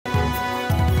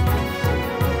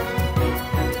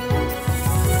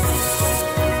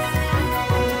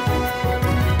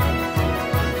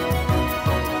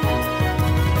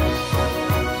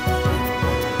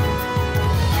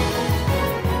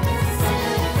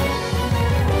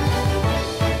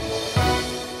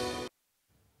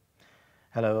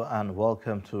Hello and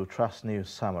welcome to Trust News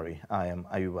Summary. I am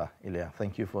Ayuba Ilya.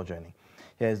 Thank you for joining.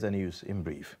 Here's the news in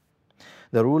brief.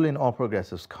 The ruling All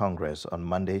Progressives Congress on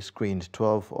Monday screened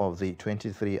 12 of the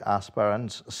 23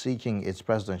 aspirants seeking its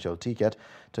presidential ticket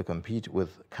to compete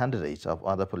with candidates of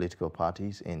other political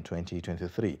parties in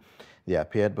 2023. They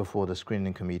appeared before the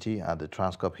screening committee at the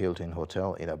Transcorp Hilton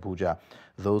Hotel in Abuja.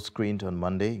 Those screened on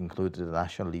Monday included the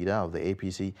national leader of the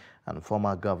APC and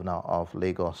former governor of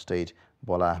Lagos State,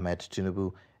 Bola Ahmed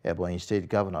Tinubu, Ebonyi State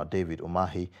Governor David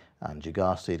Umahi, and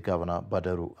Jigawa State Governor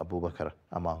Badaru Abubakar,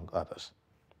 among others.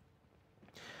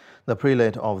 The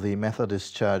prelate of the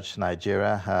Methodist Church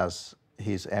Nigeria,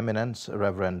 His Eminence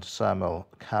Reverend Samuel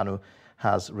Kanu,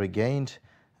 has regained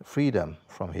freedom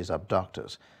from his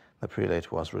abductors. The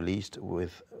prelate was released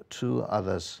with 2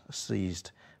 others seized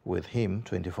with him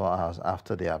 24 hours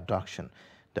after the abduction.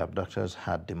 The abductors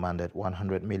had demanded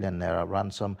 100 million naira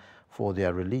ransom for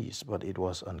their release, but it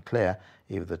was unclear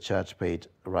if the church paid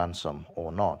ransom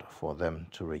or not for them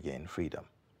to regain freedom.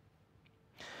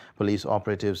 Police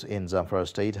operatives in Zamfara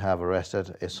State have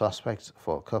arrested a suspect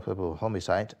for culpable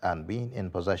homicide and being in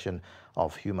possession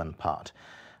of human part.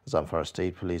 Zamfara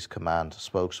State Police Command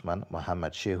spokesman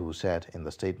Mohammed Shehu said in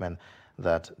the statement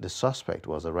that the suspect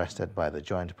was arrested by the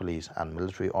joint police and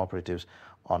military operatives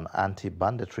on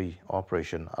anti-banditry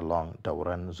operation along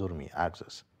Dauran-Zurmi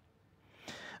axis.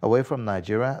 Away from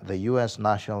Nigeria, the U.S.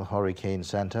 National Hurricane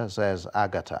Center says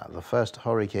Agatha, the first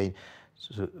hurricane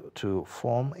to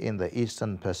form in the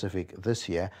eastern Pacific this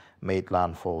year, made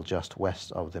landfall just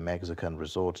west of the Mexican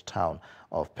resort town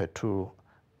of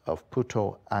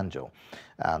Puerto Angel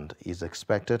and is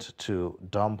expected to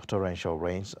dump torrential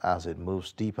rains as it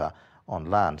moves deeper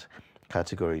on land.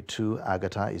 Category 2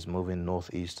 Agatha is moving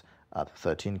northeast at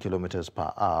 13 kilometers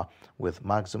per hour with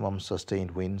maximum sustained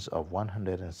winds of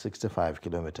 165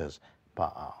 kilometers per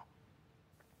hour.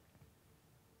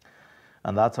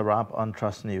 And that's a wrap on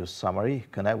Trust News Summary.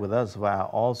 Connect with us via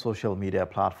all social media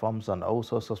platforms and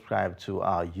also subscribe to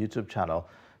our YouTube channel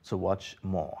to watch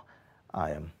more.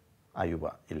 I am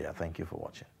Ayuba Ilya. Thank you for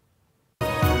watching.